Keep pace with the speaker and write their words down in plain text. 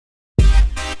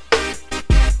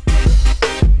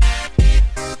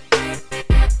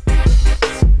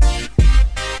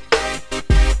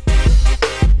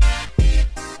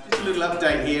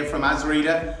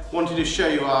reader. Wanted to show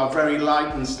you our very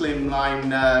light and slimline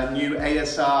new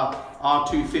ASR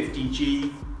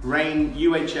R250G RAIN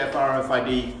UHF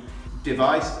RFID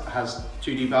device. It has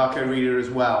 2D barcode reader as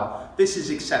well. This is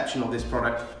exceptional, this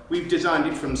product. We've designed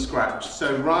it from scratch.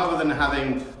 So rather than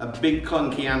having a big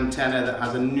clunky antenna that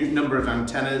has a number of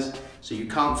antennas, so you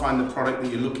can't find the product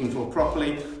that you're looking for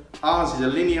properly, ours is a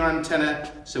linear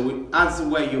antenna, so as the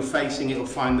way you're facing it will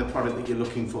find the product that you're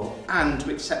looking for, and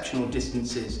to exceptional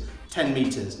distances, 10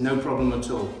 meters, no problem at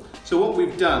all. So what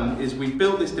we've done is we've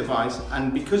built this device,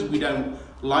 and because we don't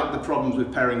like the problems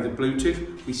with pairing the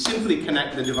Bluetooth, we simply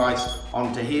connect the device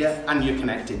onto here and you're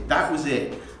connected. That was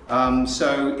it.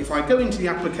 So if I go into the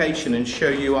application and show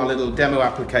you our little demo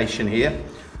application here,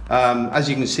 as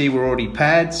you can see we're already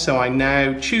paired, so I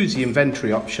now choose the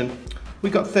inventory option.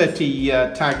 We've got 30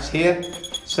 tags here,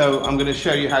 so I'm going to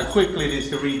show you how quickly it is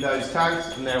to read those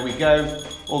tags, and there we go,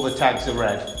 all the tags are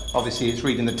read. Obviously it's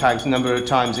reading the tags a number of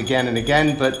times again and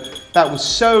again, but that was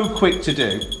so quick to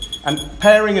do. And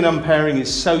pairing and unpairing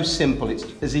is so simple, it's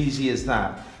as easy as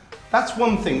that. That's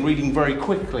one thing, reading very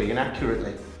quickly and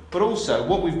accurately. But also,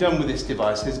 what we've done with this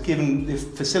device has given the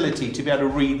facility to be able to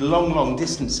read long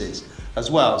distances as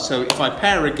well. So if I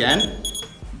pair again,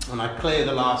 and I clear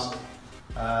the last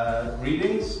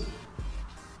readings,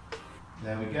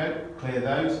 there we go, clear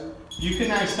those. You can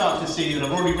now start to see that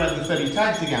I've already read the 30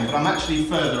 tags again, but I'm actually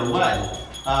further away.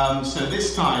 So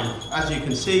this time, as you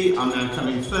can see, I'm now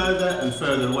coming further and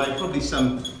further away, probably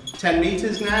some 10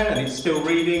 meters now, and it's still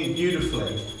reading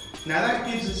beautifully. Now that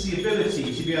gives us the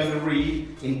ability to be able to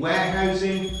read in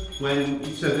warehousing,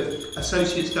 so that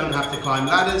associates don't have to climb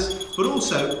ladders, but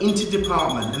also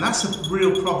inter-department, and that's a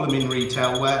real problem in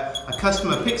retail where a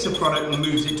customer picks a product and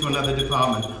moves it to another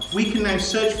department. We can now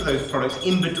search for those products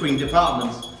in between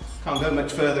departments. Can't go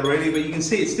much further really, but you can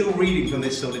see it's still reading from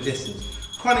this sort of distance.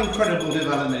 Quite an incredible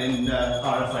development in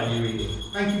RFID reading.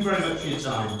 Thank you very much for your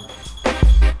time.